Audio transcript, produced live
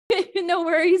No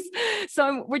worries.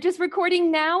 So we're just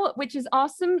recording now, which is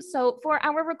awesome. So for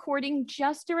our recording,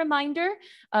 just a reminder,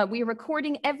 we are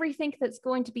recording everything that's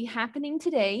going to be happening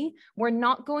today. We're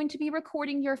not going to be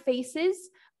recording your faces,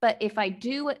 but if I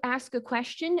do ask a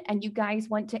question and you guys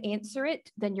want to answer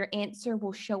it, then your answer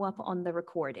will show up on the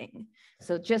recording.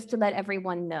 So just to let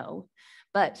everyone know.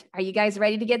 But are you guys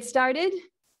ready to get started?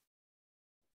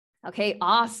 Okay,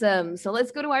 awesome. So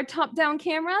let's go to our top-down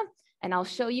camera and I'll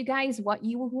show you guys what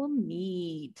you will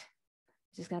need.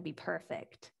 It's just gonna be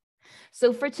perfect.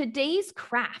 So for today's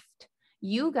craft,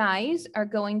 you guys are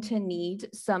going to need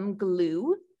some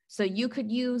glue. So you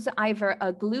could use either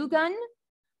a glue gun,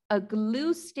 a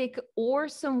glue stick, or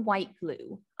some white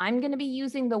glue. I'm gonna be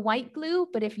using the white glue,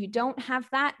 but if you don't have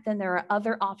that, then there are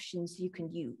other options you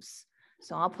can use.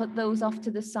 So I'll put those off to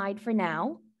the side for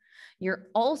now. You're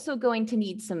also going to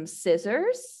need some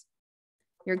scissors.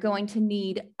 You're going to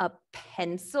need a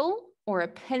pencil or a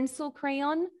pencil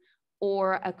crayon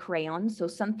or a crayon, so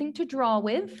something to draw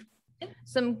with,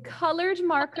 some colored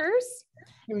markers.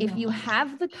 If you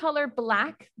have the color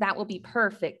black, that will be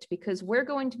perfect because we're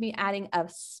going to be adding a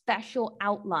special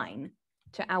outline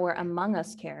to our Among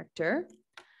Us character.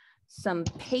 Some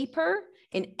paper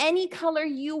in any color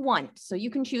you want. So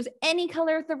you can choose any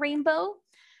color of the rainbow.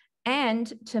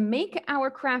 And to make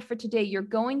our craft for today, you're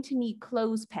going to need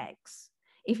clothes pegs.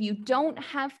 If you don't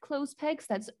have clothes pegs,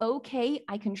 that's okay.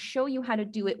 I can show you how to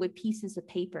do it with pieces of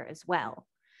paper as well.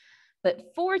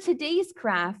 But for today's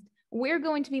craft, we're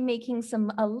going to be making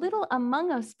a little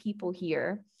Among Us people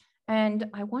here. And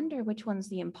I wonder which one's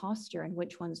the imposter and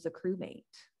which one's the crewmate.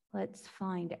 Let's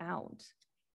find out.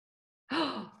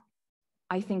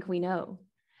 I think we know.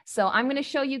 So I'm going to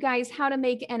show you guys how to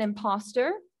make an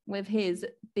imposter with his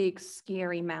big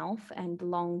scary mouth and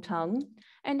long tongue.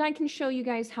 And I can show you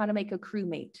guys how to make a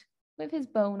crewmate with his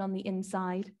bone on the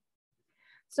inside.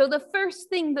 So the first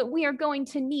thing that we are going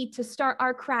to need to start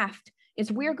our craft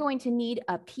is we're going to need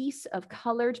a piece of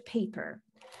colored paper.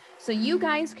 So you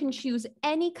guys can choose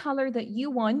any color that you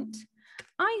want.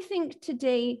 I think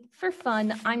today, for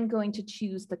fun, I'm going to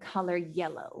choose the color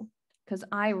yellow because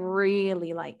I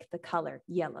really like the color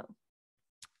yellow.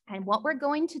 And what we're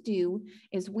going to do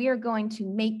is we are going to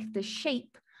make the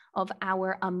shape of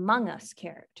our Among Us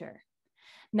character.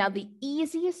 Now, the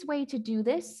easiest way to do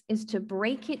this is to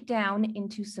break it down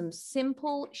into some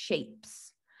simple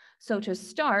shapes. So to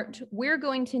start, we're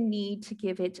going to need to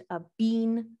give it a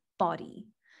bean body.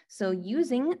 So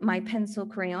using my pencil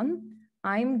crayon,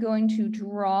 I'm going to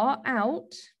draw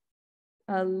out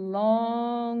a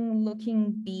long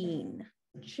looking bean,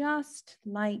 just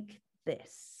like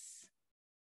this.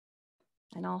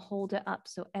 And I'll hold it up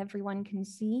so everyone can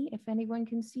see. If anyone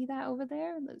can see that over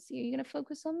there, let's see, are you gonna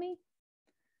focus on me?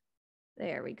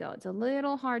 There we go. It's a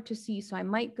little hard to see, so I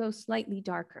might go slightly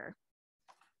darker.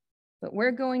 But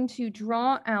we're going to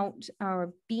draw out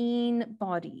our bean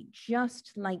body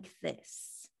just like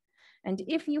this. And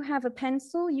if you have a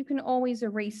pencil, you can always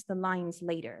erase the lines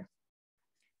later.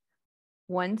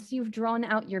 Once you've drawn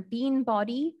out your bean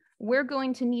body, we're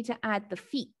going to need to add the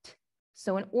feet.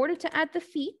 So in order to add the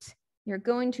feet, you're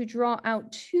going to draw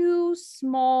out two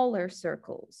smaller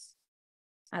circles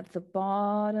at the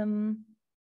bottom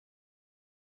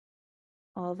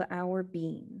of our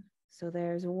bean. So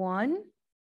there's one.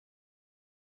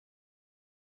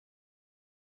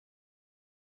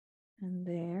 And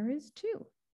there is two.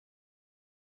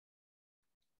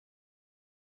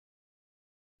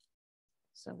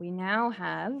 So we now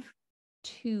have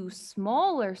two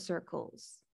smaller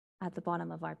circles at the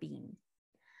bottom of our bean.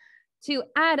 To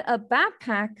add a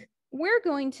backpack, we're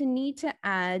going to need to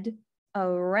add a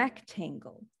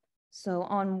rectangle. So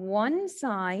on one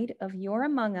side of your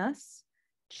Among Us,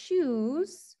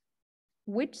 choose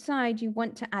which side you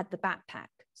want to add the backpack.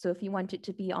 So if you want it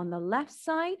to be on the left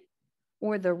side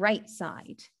or the right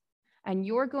side, and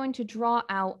you're going to draw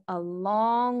out a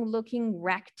long looking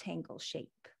rectangle shape.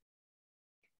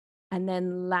 And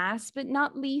then last but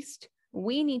not least,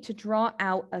 we need to draw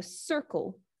out a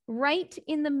circle right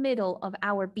in the middle of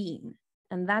our bean.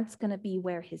 And that's going to be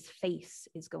where his face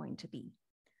is going to be.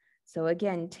 So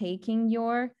again, taking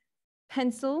your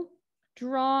pencil,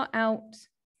 draw out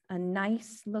a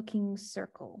nice looking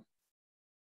circle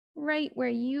right where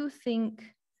you think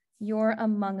your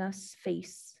Among Us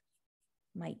face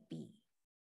might be.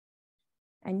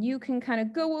 And you can kind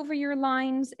of go over your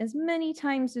lines as many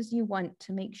times as you want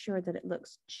to make sure that it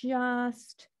looks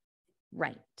just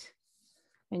right.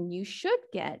 And you should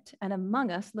get an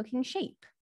Among Us looking shape.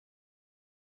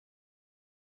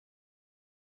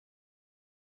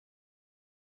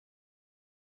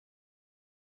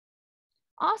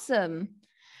 Awesome.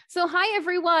 So hi,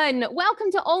 everyone.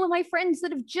 Welcome to all of my friends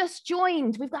that have just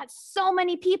joined. We've got so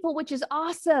many people, which is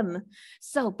awesome.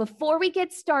 So before we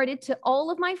get started, to all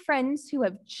of my friends who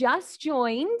have just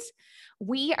joined,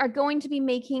 we are going to be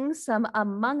making some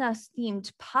Among Us themed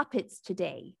puppets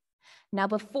today. Now,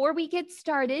 before we get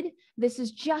started, this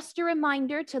is just a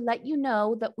reminder to let you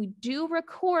know that we do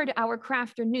record our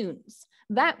Crafternoons.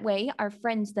 That way, our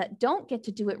friends that don't get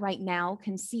to do it right now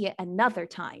can see it another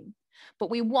time.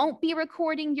 But we won't be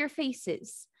recording your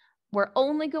faces. We're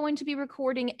only going to be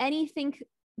recording anything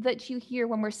that you hear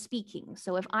when we're speaking.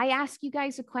 So if I ask you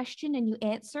guys a question and you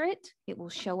answer it, it will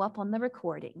show up on the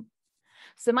recording.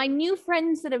 So my new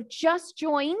friends that have just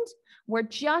joined, we're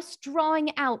just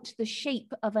drawing out the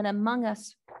shape of an Among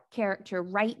Us character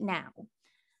right now.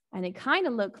 And it kind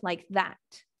of looked like that.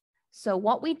 So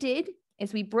what we did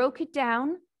is we broke it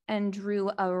down and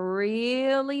drew a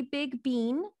really big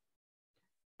bean,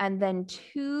 and then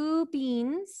 2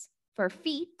 beans for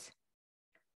feet,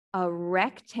 a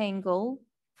rectangle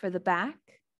for the back,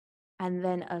 and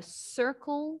then a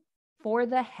circle for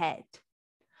the head.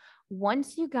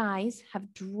 Once you guys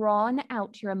have drawn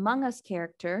out your Among Us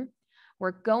character, we're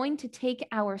going to take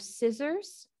our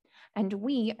scissors and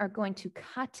we are going to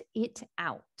cut it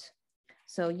out.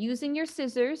 So using your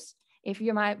scissors, if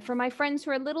you're for my friends who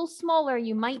are a little smaller,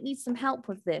 you might need some help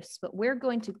with this, but we're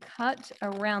going to cut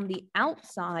around the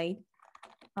outside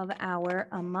of our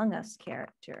Among Us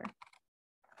character.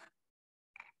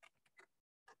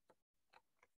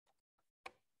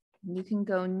 You can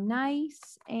go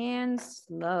nice and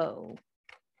slow.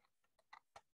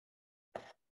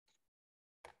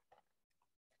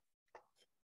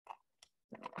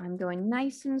 I'm going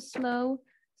nice and slow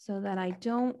so that I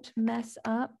don't mess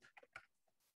up.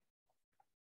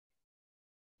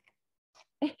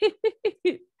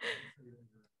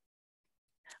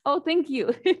 Oh, thank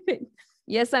you.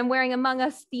 Yes, I'm wearing Among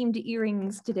Us themed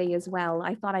earrings today as well.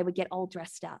 I thought I would get all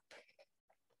dressed up.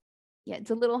 Yeah, it's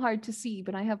a little hard to see,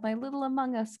 but I have my little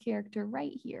Among Us character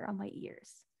right here on my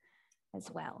ears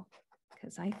as well,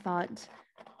 because I thought,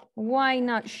 why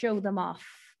not show them off?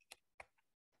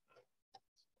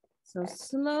 So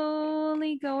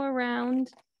slowly go around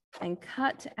and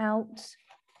cut out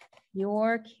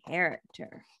your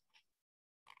character.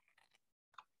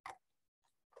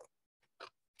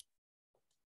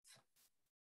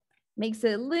 Makes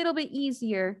it a little bit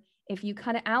easier if you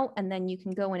cut it out and then you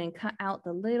can go in and cut out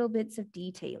the little bits of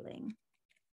detailing.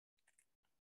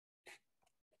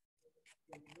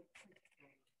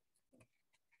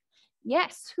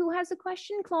 Yes, who has a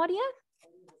question, Claudia?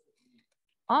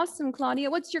 Awesome,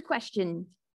 Claudia. What's your question?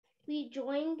 We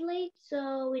joined late,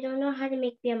 so we don't know how to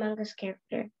make the Among Us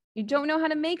character. You don't know how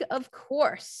to make? Of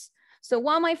course. So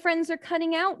while my friends are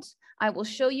cutting out, I will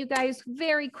show you guys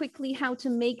very quickly how to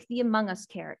make the Among Us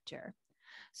character.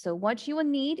 So what you will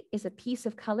need is a piece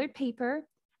of colored paper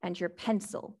and your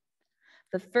pencil.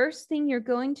 The first thing you're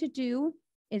going to do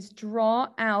is draw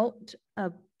out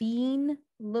a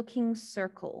bean-looking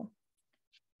circle,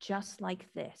 just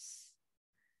like this.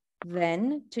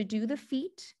 Then to do the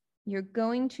feet, you're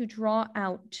going to draw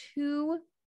out 2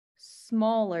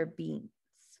 smaller beans.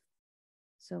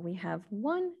 So we have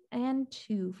 1 and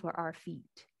 2 for our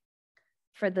feet.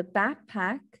 For the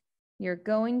backpack, you're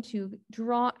going to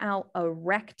draw out a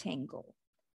rectangle.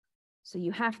 So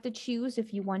you have to choose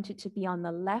if you want it to be on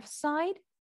the left side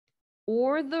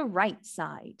or the right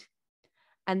side.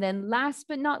 And then last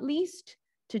but not least,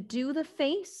 to do the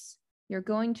face, you're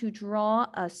going to draw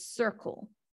a circle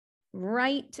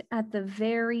right at the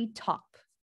very top.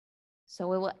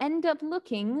 So it will end up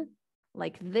looking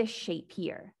like this shape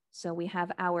here. So we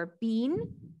have our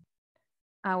bean,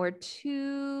 our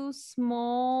 2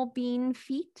 small bean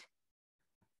feet,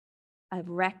 a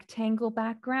rectangle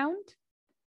background,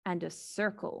 and a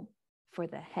circle for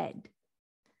the head.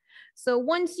 So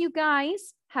once you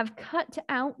guys have cut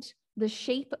out the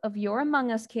shape of your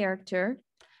Among Us character,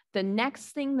 the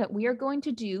next thing that we are going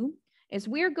to do is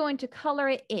we're going to color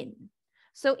it in.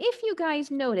 So if you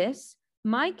guys notice,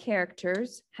 my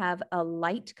characters have a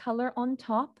light color on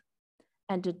top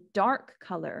and a dark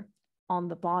color on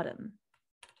the bottom.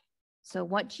 So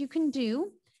what you can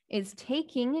do is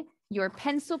taking your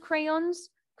pencil crayons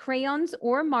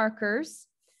or markers,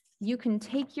 you can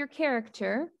take your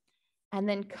character and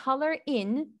then color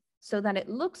in so that it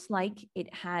looks like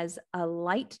it has a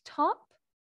light top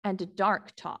and a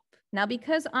dark top. Now,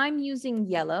 because I'm using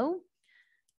yellow,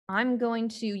 I'm going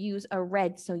to use a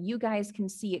red so you guys can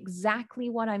see exactly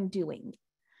what I'm doing.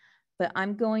 But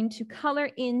I'm going to color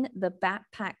in the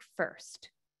backpack first.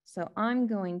 So I'm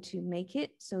going to make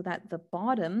it so that the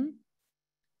bottom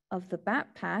of the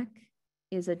backpack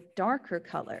is a darker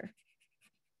color.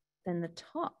 then the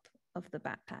top of the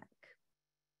backpack.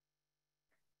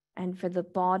 And for the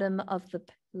bottom of the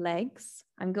legs,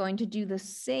 I'm going to do the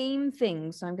same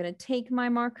thing. So I'm going to take my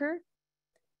marker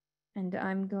and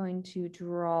I'm going to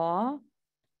draw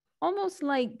almost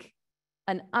like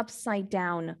an upside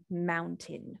down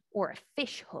mountain or a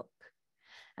fish hook.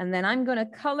 And then I'm going to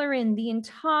color in the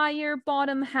entire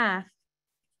bottom half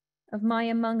of my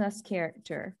Among Us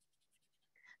character.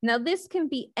 Now this can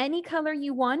be any color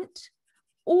you want,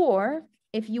 or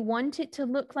if you want it to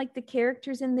look like the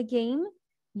characters in the game,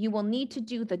 you will need to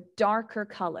do the darker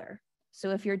color.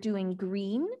 So if you're doing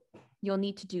green, you'll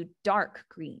need to do dark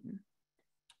green.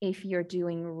 If you're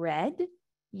doing red,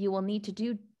 you will need to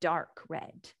do dark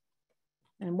red.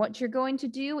 And what you're going to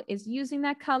do is using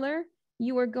that color,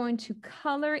 you are going to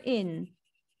color in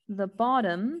the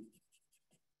bottom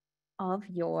of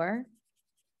your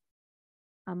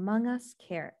Among Us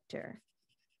character.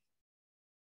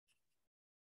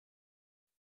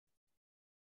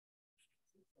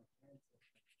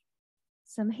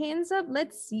 Some hands up,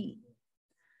 let's see.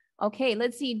 Okay,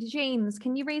 let's see, James,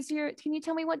 can you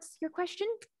tell me what's your question?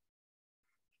 It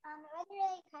wasn't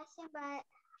really a question, but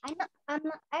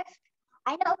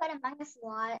I know about Among Us a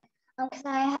lot because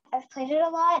I've played it a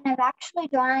lot and I've actually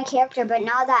drawn a character, but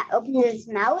now that opens its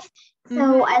mouth.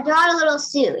 So I drawn a little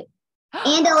suit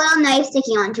and a little knife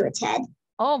sticking onto its head.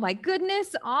 Oh my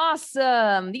goodness,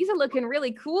 awesome. These are looking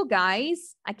really cool,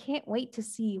 guys. I can't wait to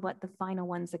see what the final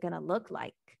ones are gonna look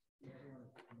like.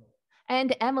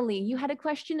 And Emily, you had a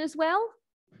question as well?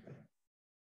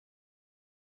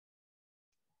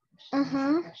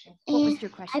 Uh-huh. What was your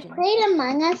question? I played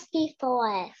Among Us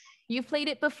before. You played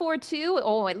it before too?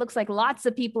 Oh, it looks like lots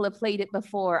of people have played it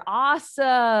before.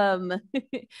 Awesome.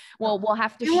 Well, we'll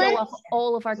have to show off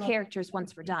all of our characters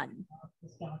once we're done.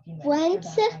 Once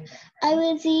I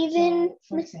was even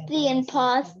the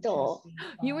imposter.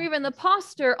 You were even the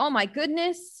imposter. Oh my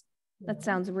goodness. That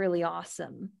sounds really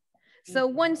awesome. So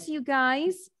once you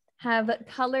guys have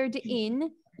colored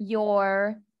in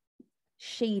your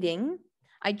shading,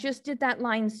 I just did that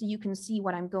line so you can see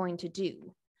what I'm going to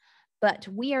do. But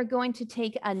we are going to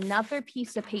take another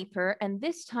piece of paper, and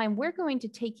this time we're going to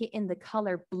take it in the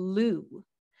color blue.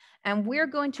 And we're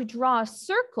going to draw a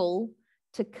circle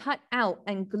to cut out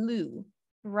and glue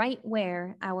right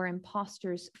where our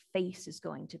imposter's face is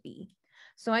going to be.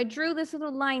 So I drew this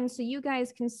little line so you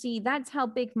guys can see that's how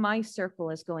big my circle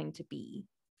is going to be.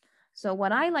 So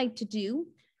what I like to do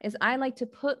is I like to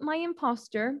put my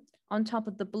imposter on top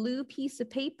of the blue piece of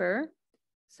paper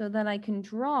so that I can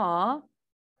draw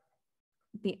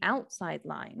the outside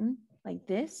line like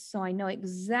this. So I know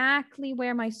exactly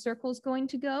where my circle is going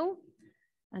to go.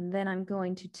 And then I'm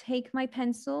going to take my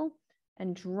pencil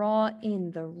and draw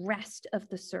in the rest of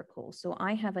the circle. So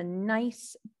I have a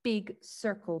nice big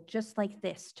circle just like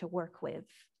this to work with.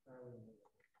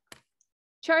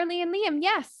 Charlie and Liam,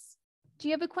 yes. Do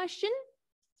you have a question?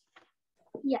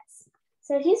 Yes.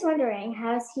 So he's wondering,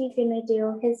 how's he gonna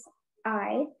do his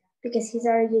eye? Because he's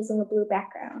already using a blue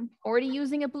background. Already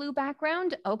using a blue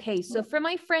background? Okay, so for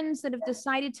my friends that have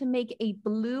decided to make a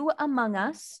blue Among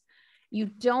Us, you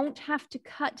don't have to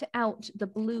cut out the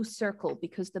blue circle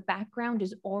because the background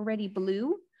is already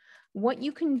blue. What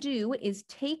you can do is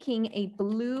taking a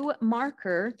blue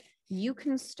marker, you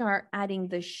can start adding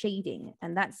the shading.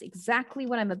 And that's exactly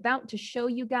what I'm about to show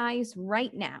you guys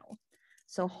right now.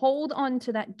 So hold on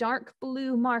to that dark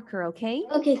blue marker, okay?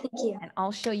 Okay, thank you. And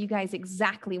I'll show you guys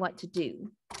exactly what to do.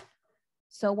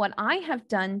 So what I have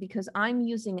done, because I'm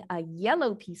using a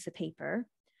yellow piece of paper,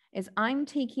 is I'm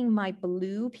taking my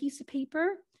blue piece of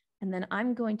paper and then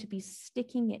I'm going to be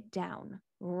sticking it down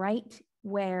right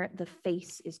where the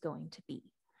face is going to be.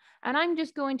 And I'm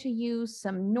just going to use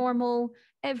some normal,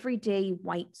 everyday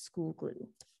white school glue.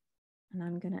 And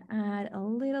I'm gonna add a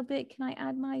little bit. Can I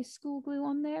add my school glue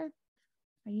on there?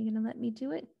 Are you gonna let me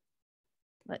do it?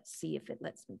 Let's see if it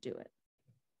lets me do it.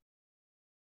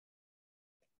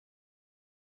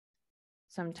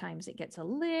 Sometimes it gets a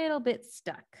little bit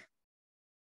stuck.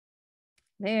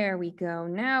 There we go.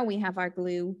 Now we have our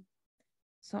glue.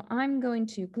 So I'm going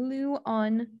to glue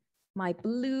on my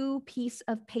blue piece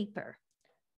of paper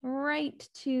right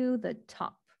to the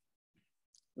top,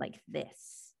 like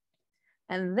this.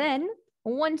 And then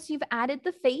once you've added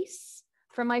the face,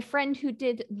 for my friend who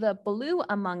did the blue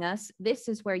Among Us, this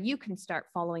is where you can start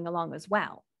following along as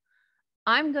well.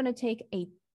 I'm going to take a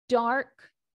dark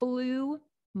blue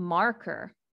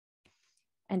marker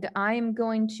and I'm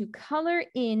going to color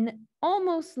in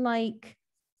almost like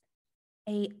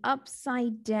a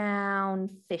upside down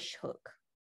fish hook.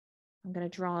 I'm going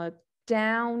to draw a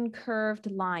down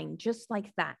curved line just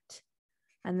like that.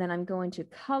 And then I'm going to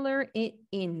color it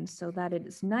in so that it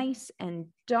is nice and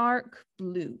dark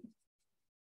blue.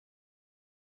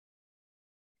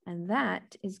 And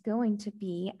that is going to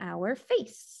be our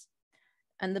face.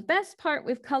 And the best part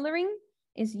with coloring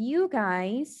is you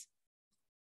guys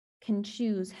can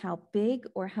choose how big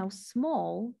or how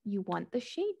small you want the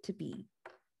shade to be.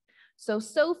 So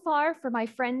far for my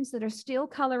friends that are still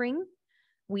coloring,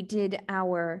 we did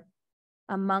our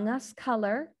Among Us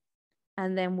color,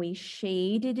 and then we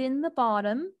shaded in the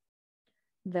bottom.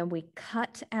 Then we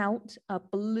cut out a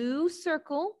blue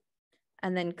circle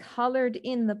and then colored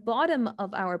in the bottom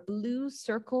of our blue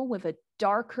circle with a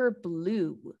darker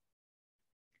blue.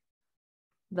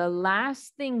 The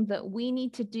last thing that we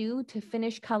need to do to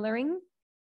finish coloring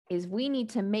is we need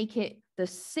to make it the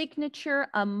signature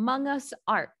Among Us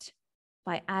art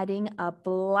by adding a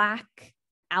black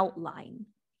outline.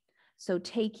 So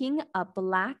taking a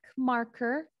black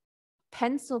marker,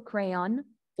 pencil crayon,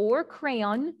 or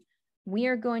crayon, we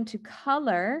are going to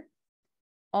color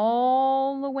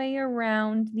all the way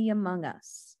around the Among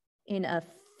Us in a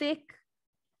thick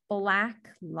black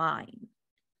line,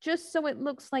 just so it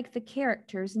looks like the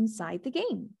characters inside the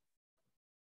game.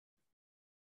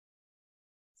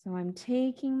 So I'm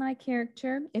taking my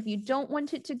character. If you don't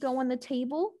want it to go on the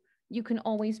table, you can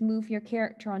always move your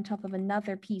character on top of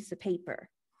another piece of paper.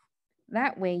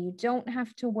 That way you don't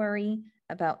have to worry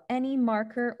about any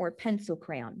marker or pencil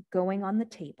crayon going on the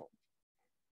table.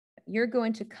 You're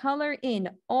going to color in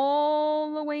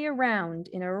all the way around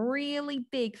in a really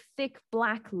big, thick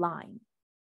black line.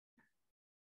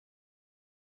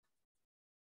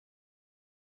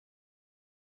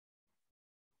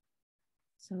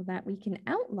 So that we can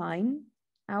outline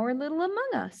our little Among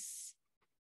Us.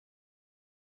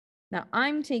 Now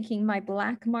I'm taking my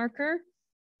black marker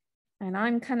and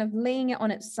I'm kind of laying it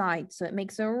on its side so it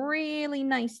makes a really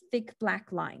nice thick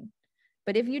black line.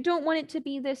 But if you don't want it to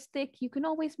be this thick, you can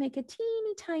always make a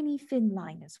teeny tiny thin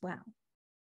line as well.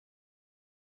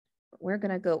 But we're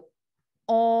gonna go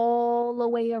all the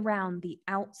way around the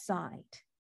outside.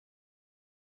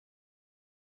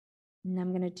 And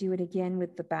I'm gonna do it again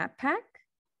with the backpack.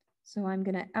 So I'm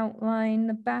gonna outline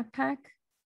the backpack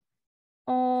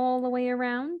all the way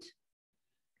around.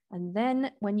 And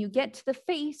then when you get to the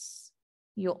face,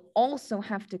 you'll also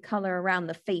have to color around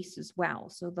the face as well.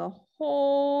 So the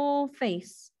whole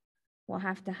face will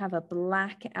have to have a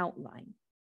black outline.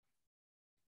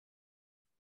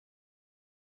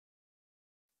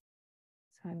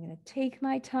 So I'm going to take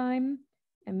my time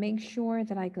and make sure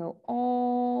that I go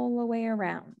all the way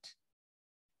around.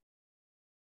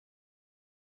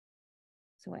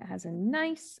 So it has a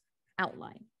nice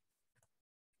outline.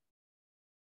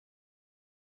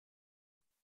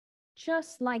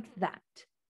 Just like that.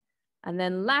 And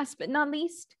then last but not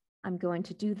least, I'm going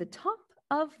to do the top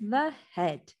of the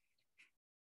head.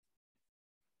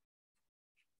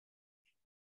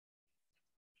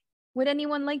 Would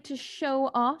anyone like to show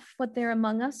off what their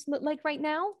Among Us look like right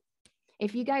now?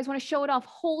 If you guys want to show it off,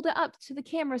 hold it up to the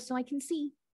camera so I can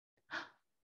see.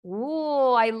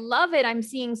 Oh, I love it. I'm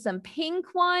seeing some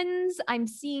pink ones. I'm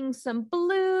seeing some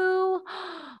blue.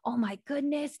 Oh my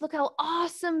goodness, look how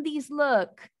awesome these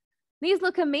look. These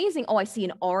look amazing. Oh, I see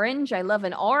an orange. I love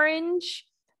an orange.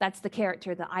 That's the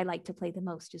character that I like to play the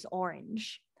most, is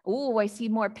orange. Oh, I see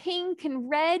more pink and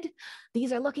red.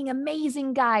 These are looking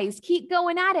amazing, guys. Keep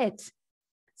going at it.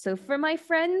 So for my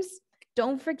friends,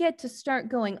 don't forget to start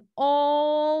going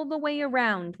all the way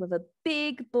around with a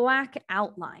big black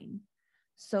outline.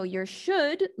 So yours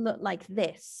should look like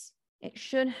this. It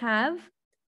should have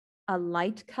a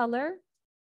light color,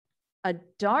 a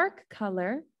dark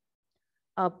color,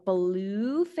 a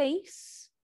blue face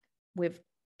with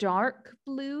dark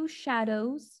blue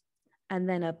shadows, and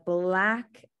then a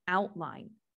black outline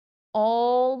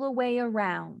all the way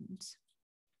around.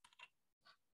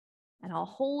 And I'll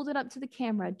hold it up to the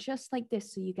camera just like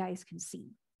this so you guys can see.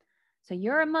 So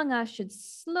your Among Us should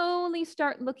slowly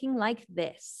start looking like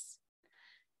this.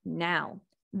 Now,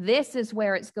 this is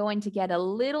where it's going to get a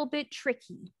little bit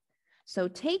tricky. So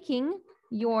taking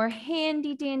your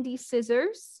handy dandy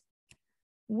scissors,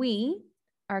 we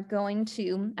are going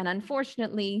to, and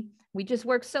unfortunately, we just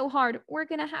worked so hard, we're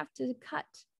gonna have to cut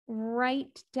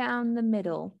right down the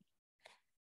middle,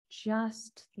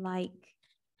 just like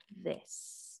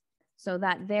this, so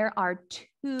that there are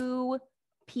two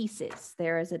pieces.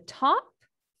 There is a top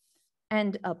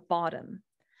and a bottom.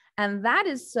 And that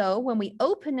is so when we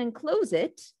open and close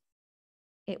it,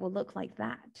 it will look like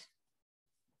that.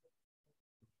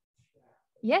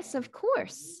 Yes, of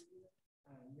course.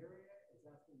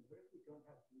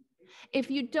 If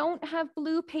you don't have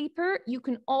blue paper, you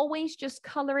can always just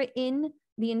color it in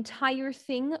the entire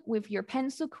thing with your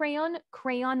pencil crayon,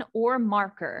 crayon, or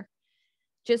marker.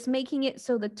 Just making it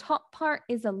so the top part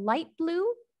is a light blue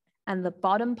and the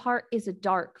bottom part is a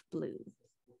dark blue.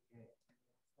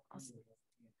 Awesome.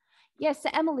 Yes,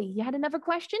 Emily, you had another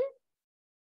question?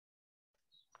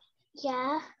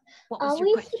 Yeah. What was Are your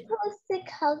we question? supposed to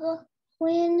color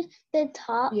in the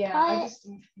top part?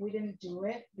 We didn't do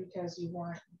it because you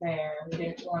weren't there. We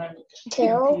didn't want to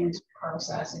Till? confuse the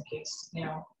process in case, you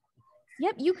know.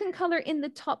 Yep, you can color in the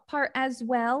top part as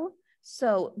well.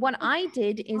 So what I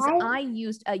did is I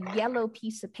used a yellow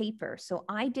piece of paper. So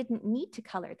I didn't need to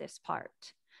color this part.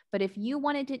 But if you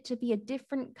wanted it to be a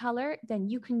different color, then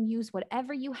you can use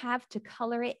whatever you have to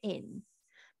color it in.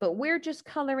 But we're just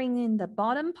coloring in the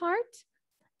bottom part,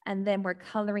 and then we're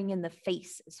coloring in the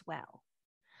face as well.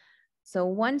 So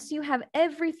once you have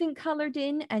everything colored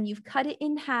in and you've cut it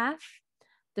in half,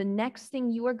 the next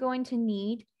thing you are going to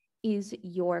need is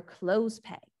your clothes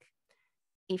peg.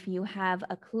 If you have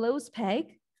a clothes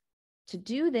peg, to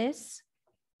do this,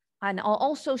 and I'll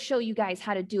also show you guys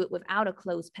how to do it without a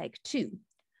clothes peg too.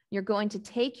 You're going to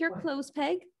take your clothes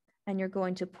peg and you're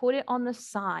going to put it on the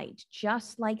side,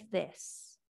 just like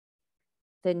this.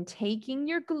 Then taking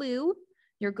your glue,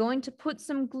 you're going to put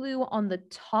some glue on the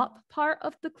top part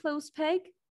of the clothes peg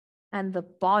and the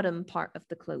bottom part of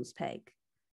the clothes peg.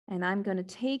 And I'm going to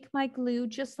take my glue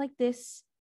just like this,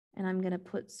 and I'm going to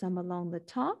put some along the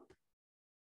top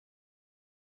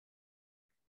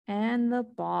and the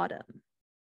bottom.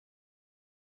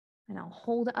 And I'll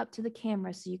hold it up to the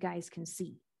camera so you guys can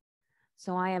see.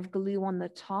 So I have glue on the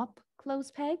top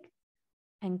clothes peg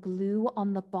and glue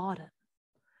on the bottom.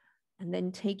 And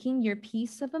then taking your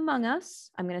piece of Among Us,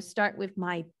 I'm going to start with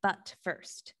my butt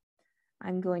first.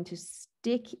 I'm going to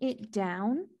stick it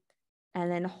down and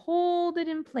then hold it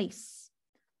in place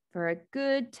for a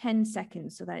good 10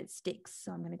 seconds so that it sticks.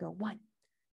 So I'm going to go 1,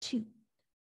 2,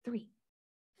 3,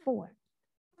 4,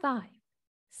 5,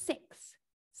 6,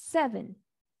 7,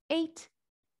 8,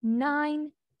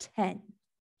 9, 10.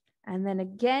 And then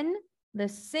again, the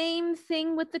same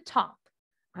thing with the top.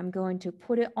 I'm going to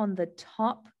put it on the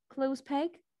top clothes peg,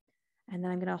 and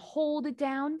then I'm going to hold it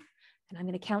down, and I'm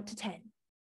going to count to 10.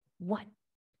 1,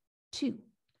 2,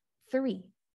 3,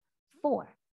 4,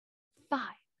 5,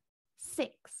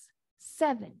 6,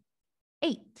 7,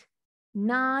 8,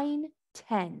 9,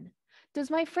 10.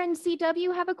 Does my friend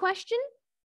CW have a question?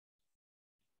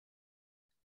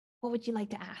 What would you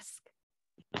like to ask?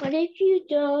 What if you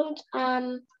don't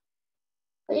have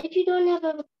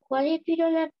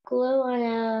glue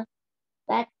on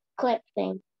that clip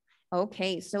thing?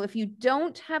 Okay, so if you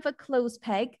don't have a clothes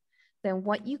peg, then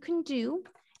what you can do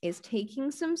is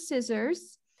taking some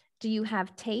scissors. Do you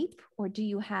have tape or do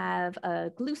you have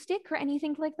a glue stick or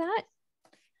anything like that?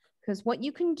 Because what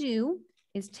you can do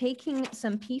is taking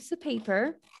some piece of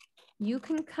paper, you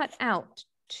can cut out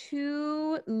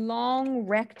 2 long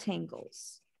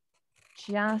rectangles,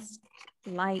 just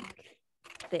like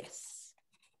this.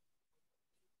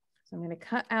 So I'm going to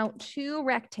cut out 2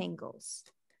 rectangles.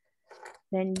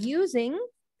 Then using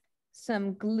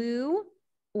some glue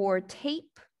or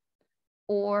tape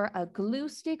or a glue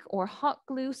stick or hot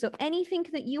glue, so anything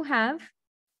that you have,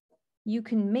 you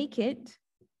can make it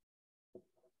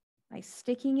by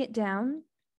sticking it down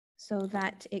so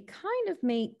that it kind of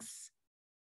makes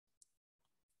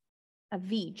a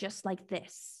V just like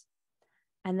this.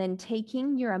 And then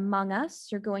taking your Among Us,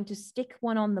 you're going to stick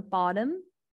one on the bottom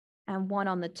and one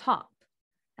on the top.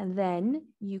 And then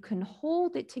you can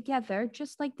hold it together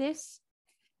just like this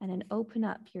and then open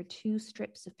up your 2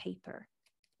 strips of paper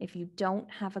if you don't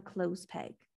have a clothes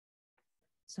peg.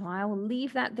 So I will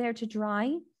leave that there to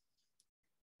dry.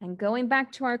 And going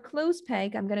back to our clothes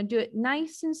peg, I'm going to do it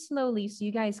nice and slowly so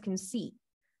you guys can see.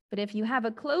 But if you have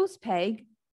a clothes peg,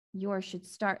 yours should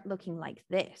start looking like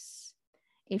this.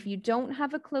 If you don't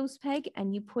have a clothes peg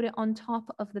and you put it on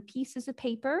top of the pieces of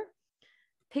paper,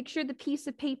 picture the piece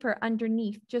of paper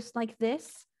underneath just like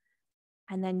this,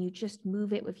 and then you just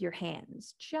move it with your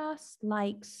hands, just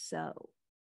like so.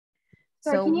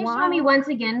 Sorry, can you show me once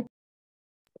again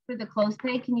for the clothes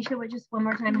peg? Can you show it just one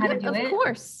more time how to do it? Of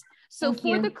course. So Thank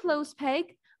for you. the clothes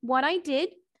peg, what I did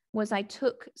was I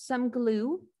took some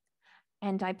glue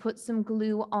and I put some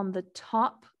glue on the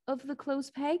top of the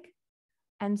clothes peg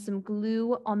and some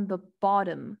glue on the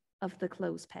bottom of the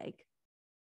clothes peg.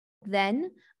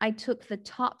 Then I took the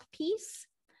top piece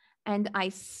and I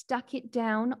stuck it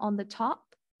down on the top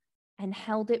and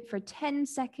held it for 10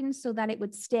 seconds so that it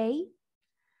would stay.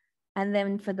 And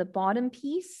then for the bottom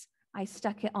piece, I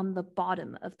stuck it on the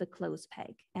bottom of the clothes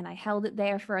peg and I held it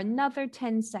there for another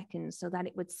 10 seconds so that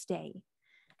it would stay.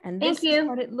 And this is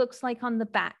what it looks like on the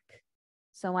back.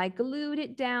 So I glued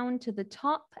it down to the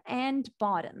top and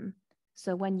bottom.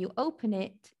 So when you open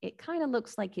it, it kind of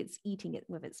looks like it's eating it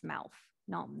with its mouth.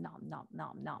 Nom, nom, nom,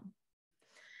 nom, nom.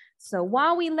 So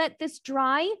while we let this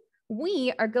dry,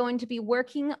 we are going to be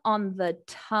working on the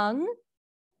tongue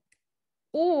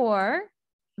or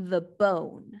the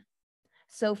bone.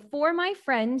 So for my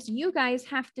friends, you guys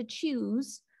have to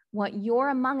choose what your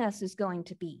Among Us is going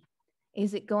to be.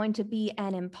 Is it going to be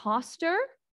an imposter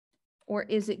or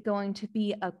is it going to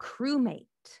be a crewmate?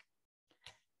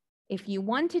 If you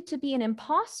want it to be an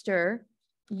imposter,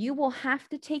 you will have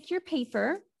to take your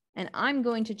paper, and I'm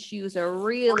going to choose a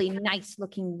really nice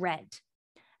looking red.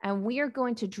 And we are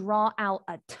going to draw out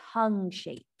a tongue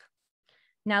shape.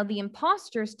 Now the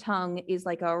imposter's tongue is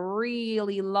like a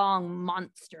really long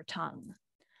monster tongue.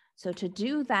 So to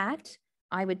do that,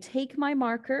 I would take my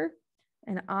marker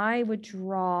and I would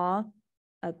draw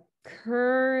a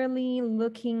curly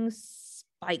looking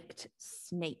spiked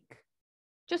snake,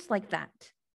 just like that.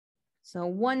 So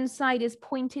one side is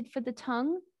pointed for the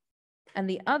tongue and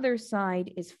the other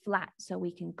side is flat so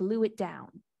we can glue it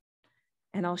down.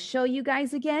 And I'll show you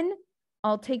guys again.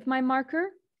 I'll take my marker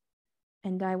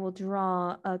and I will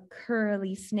draw a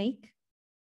curly snake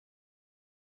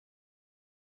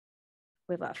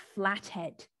with a flat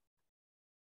head.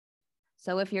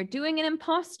 So if you're doing an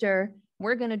imposter,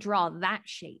 we're going to draw that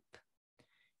shape.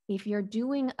 If you're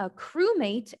doing a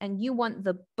crewmate and you want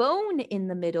the bone in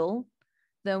the middle,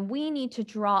 then we need to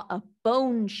draw a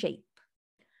bone shape.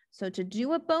 So to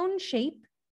do a bone shape,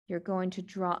 you're going to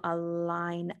draw a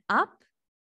line up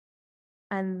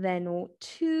and then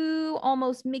 2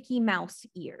 almost Mickey Mouse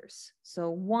ears. So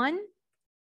 1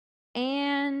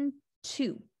 and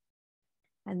 2.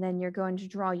 And then you're going to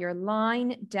draw your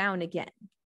line down again.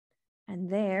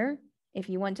 And there, if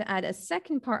you want to add a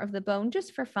second part of the bone,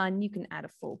 just for fun, you can add a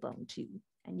full bone too.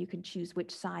 And you can choose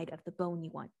which side of the bone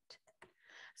you want.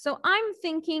 So I'm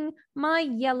thinking my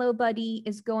yellow buddy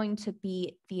is going to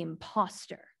be the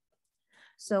imposter.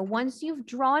 So once you've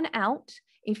drawn out,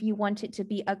 if you want it to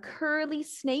be a curly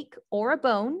snake or a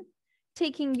bone,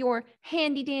 taking your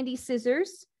handy dandy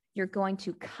scissors, you're going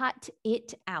to cut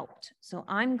it out. So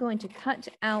I'm going to cut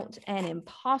out an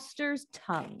imposter's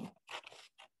tongue.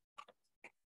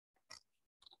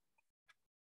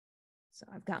 So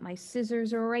I've got my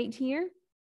scissors right here,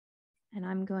 and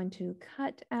I'm going to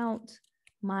cut out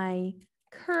my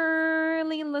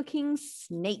curly looking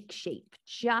snake shape,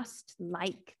 just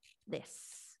like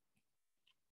this.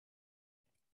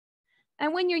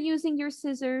 And when you're using your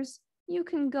scissors, you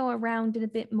can go around it a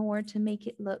bit more to make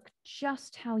it look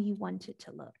just how you want it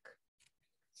to look.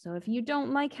 So if you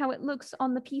don't like how it looks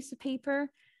on the piece of paper,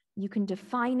 you can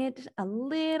define it a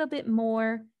little bit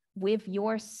more with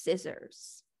your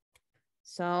scissors.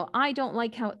 So I don't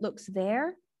like how it looks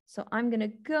there. So I'm going to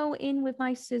go in with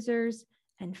my scissors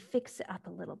and fix it up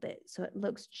a little bit so it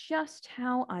looks just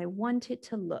how I want it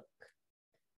to look.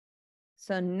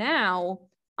 So now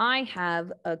I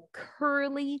have a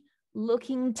curly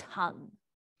looking tongue.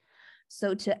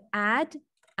 So to add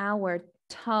our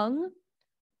tongue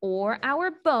or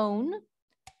our bone,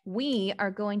 we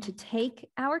are going to take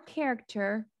our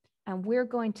character and we're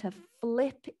going to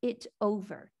flip it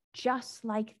over just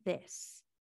like this.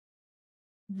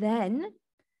 Then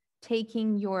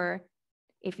taking your,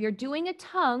 if you're doing a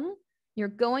tongue, you're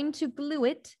going to glue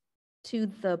it to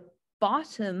the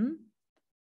bottom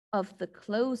of the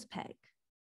clothes peg,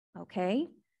 okay?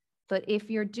 But if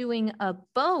you're doing a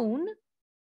bone,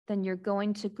 then you're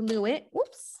going to glue it,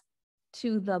 whoops,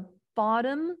 to the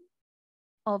bottom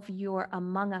of your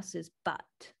Among Us's butt.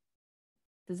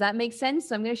 Does that make sense?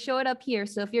 So I'm going to show it up here.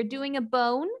 So if you're doing a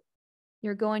bone,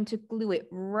 you're going to glue it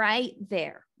right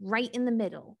there, right in the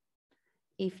middle.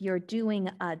 If you're doing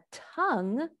a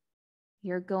tongue,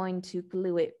 you're going to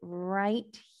glue it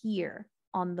right here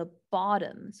on the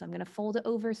bottom. So I'm going to fold it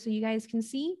over so you guys can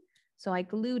see. So I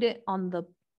glued it on the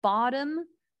bottom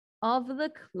of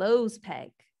the clothes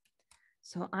peg.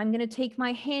 So I'm going to take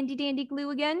my handy dandy glue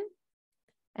again,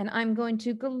 and I'm going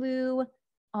to glue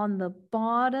on the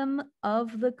bottom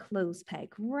of the clothes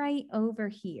peg right over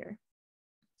here.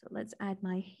 So let's add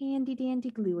my handy dandy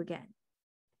glue again.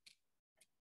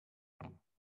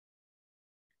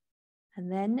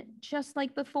 And then just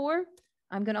like before,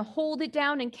 I'm going to hold it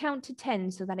down and count to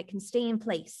 10 so that it can stay in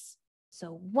place.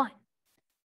 So 1,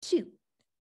 2,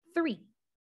 3,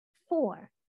 4,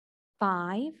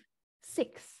 5,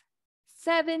 6,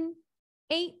 7,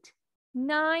 8,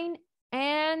 9,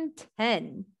 and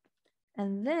 10.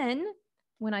 And then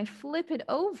when I flip it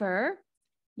over,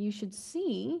 you should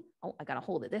see, oh, I got to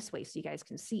hold it this way so you guys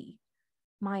can see.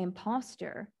 My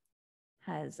imposter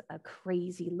has a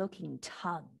crazy looking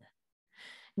tongue.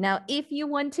 Now, if you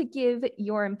want to give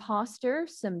your imposter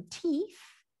some teeth,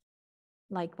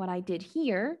 like what I did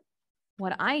here,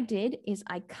 what I did is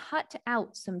I cut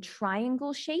out some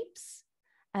triangle shapes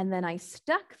and then I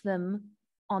stuck them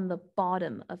on the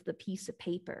bottom of the piece of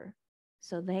paper.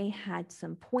 So they had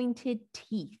some pointed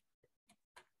teeth.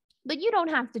 But you don't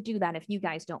have to do that if you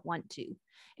guys don't want to.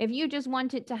 If you just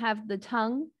want it to have the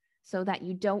tongue so that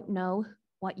you don't know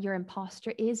what your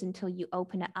imposter is until you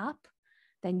open it up,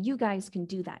 then you guys can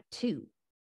do that too.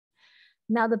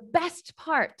 Now, the best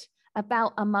part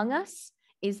about Among Us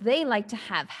is they like to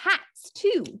have hats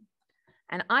too.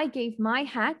 And I gave my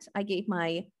hat, I gave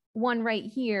my one right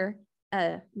here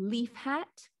a leaf hat,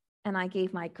 and I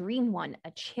gave my green one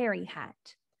a cherry hat.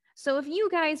 So if you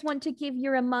guys want to give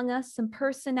your Among Us some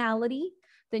personality,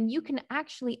 then you can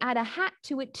actually add a hat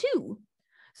to it too.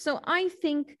 So I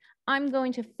think I'm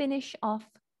going to finish off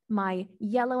my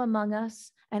yellow Among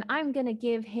Us, and I'm going to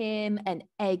give him an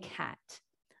egg hat.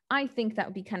 I think that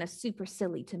would be kind of super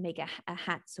silly to make a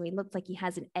hat so he looks like he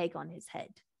has an egg on his head.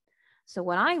 So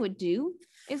what I would do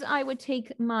is I would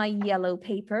take my yellow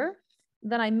paper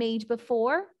that I made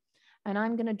before, and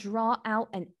I'm going to draw out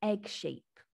an egg shape.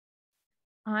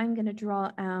 I'm going to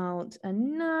draw out a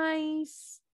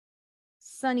nice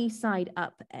sunny side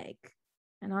up egg,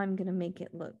 and I'm going to make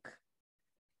it look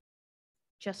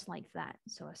just like that.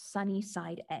 So a sunny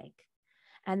side egg.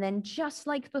 And then just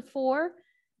like before,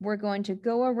 we're going to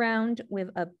go around with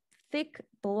a thick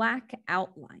black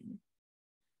outline.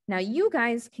 Now you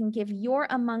guys can give your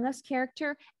Among Us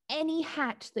character any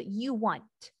hat that you want.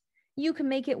 You can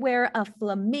make it wear a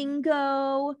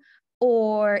flamingo,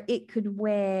 or it could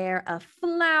wear a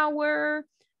flower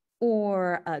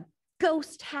or a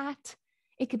ghost hat.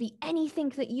 It could be anything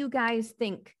that you guys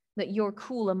think that your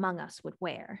cool Among Us would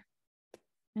wear.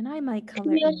 And I might color.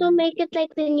 Can we also make it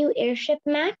like the new airship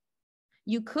map?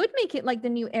 You could make it like the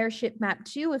new airship map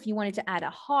too, if you wanted to add a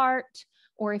heart,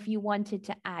 or if you wanted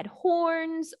to add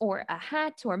horns or a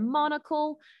hat or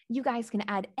monocle. You guys can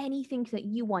add anything that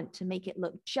you want to make it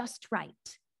look just right.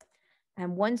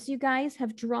 And once you guys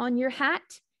have drawn your hat,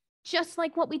 just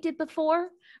like what we did before,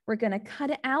 we're going to cut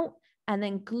it out and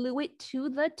then glue it to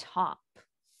the top.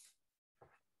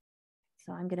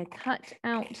 So I'm going to cut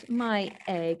out my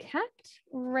egg hat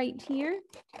right here.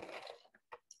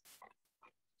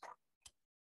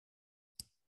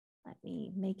 Let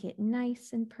me make it nice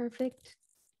and perfect.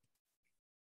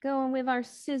 Going with our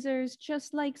scissors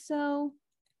just like so.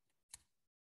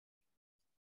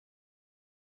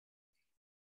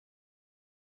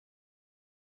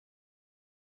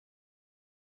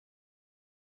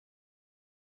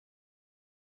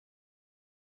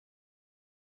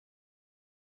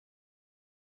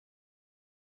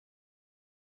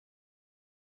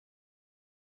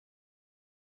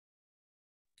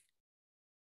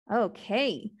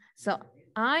 Okay, so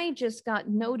I just got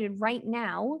noted right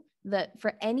now that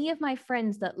for any of my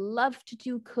friends that love to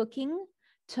do cooking,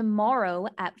 tomorrow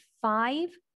at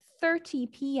 5:30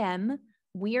 p.m.,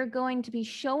 we are going to be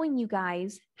showing you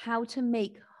guys how to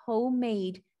make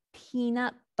homemade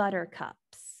peanut butter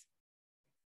cups.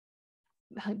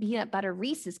 Peanut butter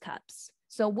Reese's cups.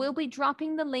 So we'll be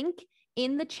dropping the link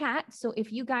in the chat. So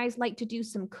if you guys like to do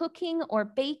some cooking or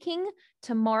baking,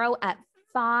 tomorrow at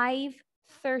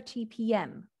 5:30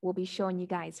 p.m., we'll be showing you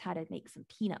guys how to make some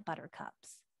peanut butter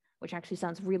cups, which actually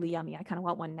sounds really yummy. I kind of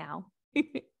want one now.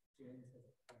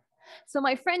 So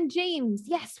my friend James,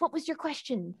 yes, what was your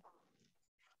question?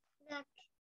 Look.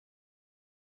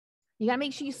 You gotta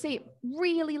make sure you say it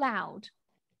really loud.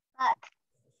 Look.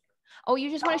 Oh,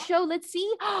 you just want to show? Let's see.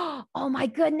 Oh my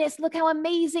goodness, look how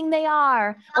amazing they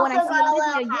are. Oh, and I Also see got a Olivia,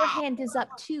 little your hat. hand is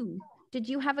up too. Did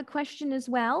you have a question as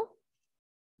well?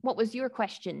 What was your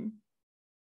question?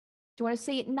 Do you want to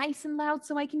say it nice and loud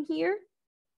so I can hear?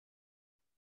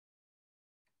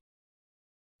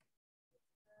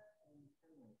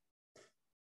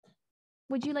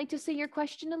 Would you like to say your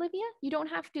question, Olivia? You don't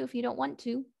have to if you don't want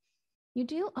to. You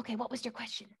do? Okay, what was your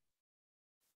question?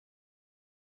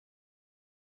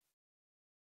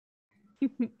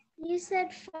 You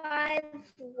said 5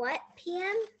 what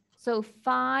p.m.? So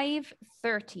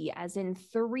 5:30 as in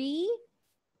 3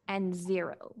 and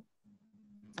 0.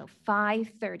 So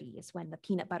 5:30 is when the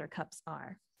peanut butter cups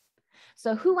are.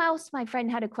 So who else, my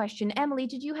friend, had a question? Emily,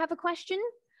 did you have a question?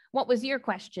 What was your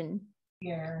question?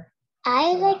 Here.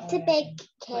 I So like that to way I bake can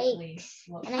quickly cakes.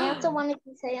 look And I also through. wanted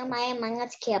to say on my Among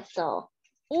Us capsule.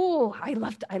 Oh, I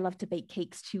love to bake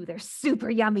cakes too. They're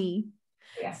super yummy.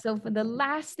 Yeah. So for the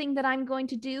last thing that I'm going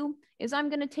to do is I'm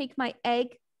going to take my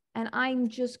egg and I'm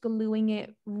just gluing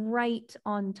it right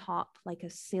on top like a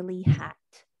silly hat.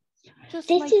 Just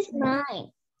This like is this.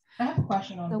 mine. I have a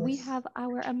question on So this. we have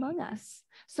our Among Us.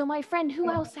 So my friend, who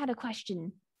else had a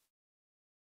question?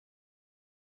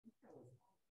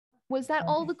 Was that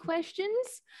all the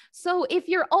questions? So if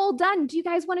you're all done, do you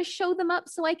guys want to show them up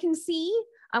so I can see?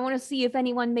 I want to see if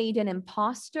anyone made an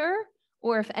imposter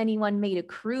or if anyone made a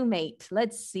crewmate.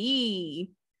 Let's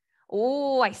see.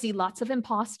 Oh, I see lots of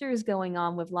imposters going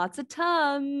on with lots of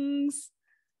tongues.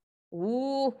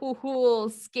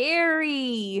 Ooh,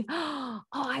 scary. Oh,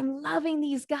 I'm loving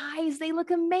these guys. They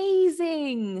look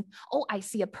amazing. Oh, I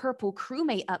see a purple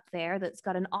crewmate up there that's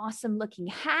got an awesome looking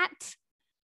hat.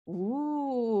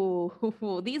 Ooh,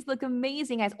 these look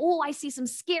amazing, guys. Oh, I see some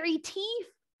scary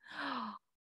teeth.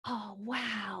 Oh,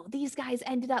 wow. These guys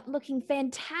ended up looking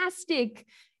fantastic.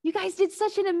 You guys did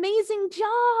such an amazing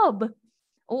job.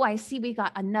 Oh, I see we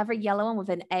got another yellow one with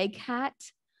an egg hat.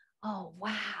 Oh,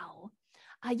 wow.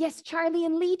 Yes, Charlie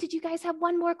and Lee, did you guys have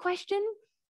one more question?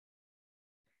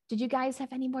 Did you guys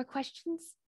have any more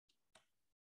questions?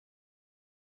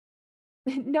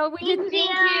 No, we didn't. Thank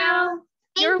you.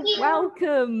 You're Thank you.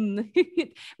 welcome.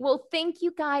 Well, thank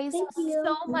you guys Thank you.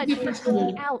 so much for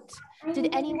coming out.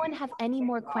 Did anyone have any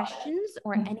more questions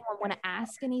or anyone want to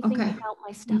ask anything about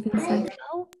my stuff before we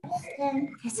go?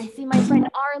 Yes, I see my friend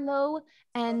Arlo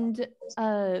and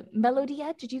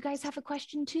Melodia. Did you guys have a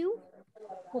question too?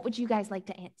 What would you guys like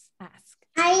to ask?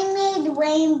 I made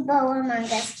Rainbow Among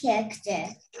Us character.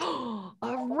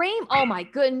 A rainbow. Oh my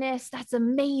goodness, that's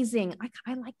amazing.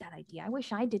 I like that idea. I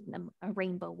wish I did a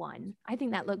rainbow one. I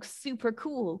think that looks super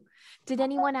cool. Did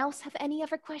anyone else have any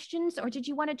other questions or did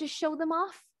you want to just show them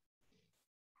off?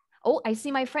 Oh, I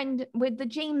see my friend with the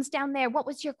James down there. What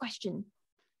was your question?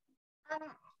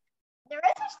 There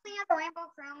is actually a rainbow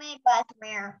crewmate, but it's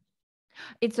rare.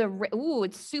 It's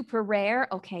it's super rare.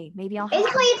 Okay, maybe I'll have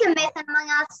Basically, it's a myth Among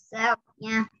Us, so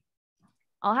yeah.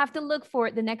 I'll have to look for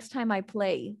it the next time I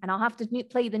play, and I'll have to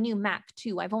play the new map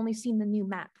too. I've only seen the new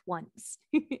map once.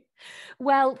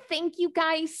 Well, thank you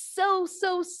guys so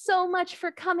much for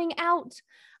coming out.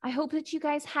 I hope that you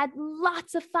guys had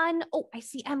lots of fun. Oh, I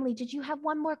see Emily. Did you have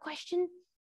one more question?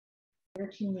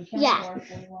 Yeah.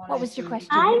 What was your question?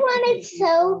 I wanted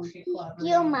to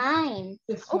feel mine.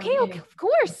 Okay, of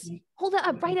course. Hold it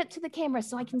up right up to the camera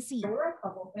so I can see. There were a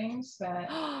couple things that.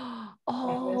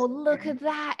 Oh, look at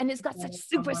that. And it's got such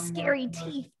super scary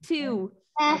teeth too.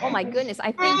 Oh my goodness.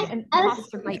 I think an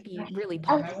imposter might be really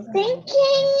I was popular.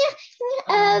 thinking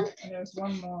of And there's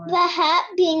one more. the hat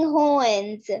being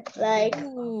horns. Like,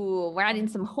 Ooh, we're adding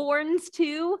some horns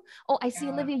too. Oh, I see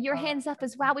Olivia, your hand's up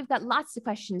as well. We've got lots of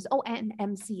questions. Oh, and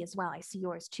MC as well. I see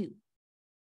yours too.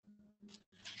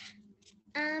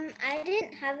 I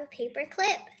didn't have a paper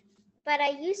clip, but I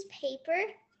used paper,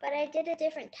 but I did a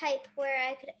different type where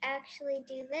I could actually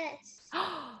do this.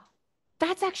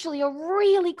 That's actually a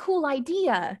really cool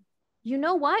idea. You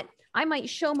know what? I might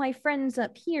show my friends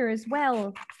up here as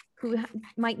well who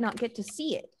might not get to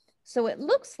see it. So it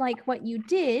looks like what you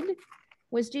did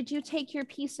was, did you take your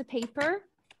piece of paper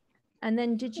and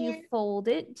then did you fold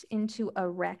it into a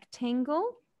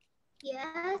rectangle?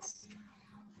 Yes.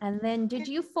 And then did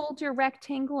you fold your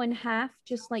rectangle in half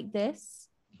just like this?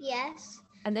 Yes.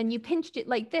 And then you pinched it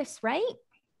like this, right?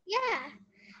 Yeah.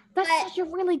 That's such a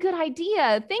really good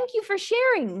idea. Thank you for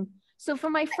sharing. So for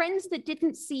my friends that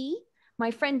didn't see,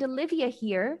 my friend Olivia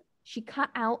here, she cut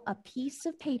out a piece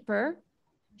of paper.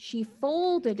 She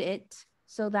folded it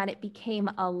so that it became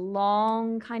a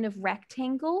long kind of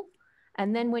rectangle.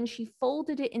 And then when she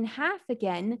folded it in half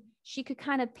again, she could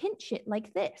kind of pinch it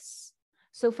like this.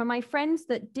 So for my friends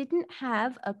that didn't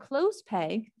have a close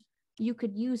peg, you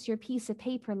could use your piece of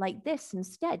paper like this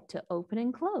instead to open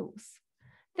and close.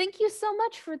 Thank you so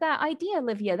much for that idea,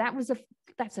 Olivia.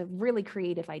 That's a really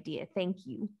creative idea. Thank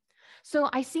you. So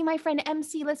I see my friend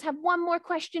MC. Let's have one more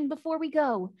question before we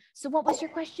go. So what was your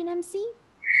question, MC?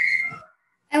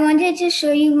 I wanted to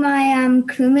show you my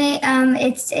crewmate.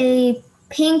 It's a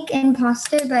pink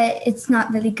imposter, but it's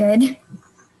not really good.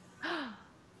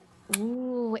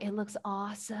 Ooh, it looks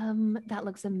awesome. That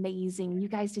looks amazing. You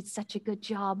guys did such a good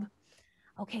job.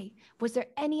 Okay, was there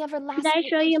any other last? Did I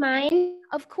show you mine?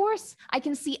 Of course, I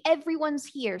can see everyone's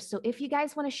here. So if you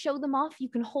guys want to show them off, you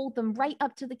can hold them right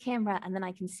up to the camera and then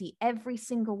I can see every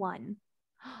single one.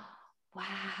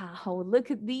 Wow, look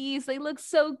at these. They look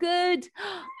so good.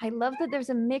 I love that there's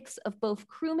a mix of both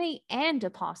crewmate and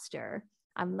imposter.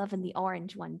 I'm loving the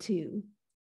orange one too.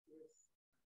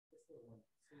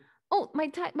 Oh,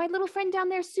 my little friend down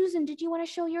there, Susan, did you want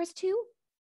to show yours too?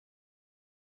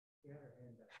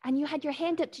 And you had your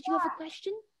hand up. Did you have a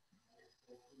question?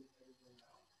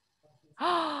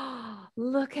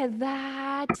 Look at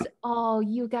that. Oh,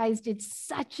 you guys did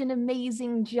such an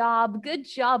amazing job. Good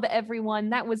job, everyone.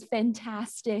 That was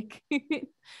fantastic.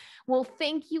 Well,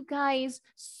 thank you guys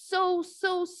so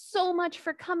much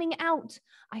for coming out.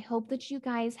 I hope that you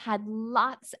guys had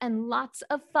lots and lots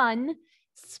of fun.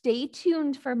 Stay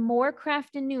tuned for more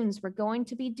Crafternoons. We're going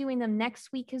to be doing them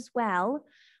next week as well.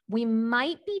 We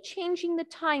might be changing the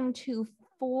time to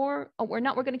 4. Oh, we're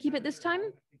not. We're going to keep it this time?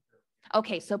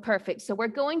 Okay, so perfect. So we're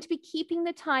going to be keeping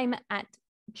the time at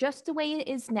just the way it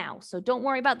is now. So don't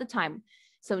worry about the time.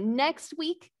 So next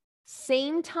week,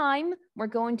 same time, we're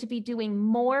going to be doing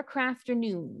more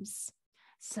Crafternoons.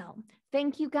 So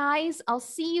thank you guys. I'll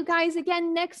see you guys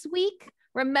again next week.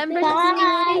 Remember to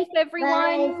stay safe,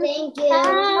 everyone. Bye. Thank you.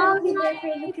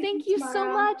 Bye. Thank you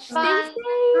so much. Bye.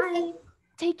 Stay safe. Bye.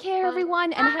 Take care,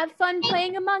 everyone, and have fun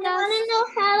playing Among I Us. want to know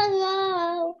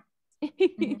how to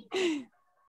go.